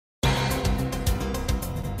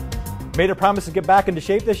Made a promise to get back into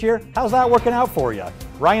shape this year? How's that working out for you?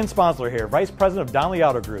 Ryan Sponsler here, Vice President of Donley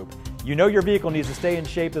Auto Group. You know your vehicle needs to stay in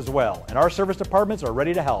shape as well, and our service departments are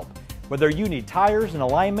ready to help. Whether you need tires, an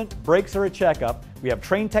alignment, brakes, or a checkup, we have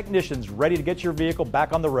trained technicians ready to get your vehicle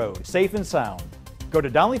back on the road, safe and sound. Go to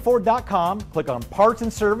DonleyFord.com, click on Parts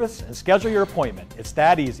and Service, and schedule your appointment. It's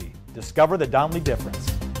that easy. Discover the Donley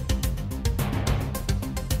difference.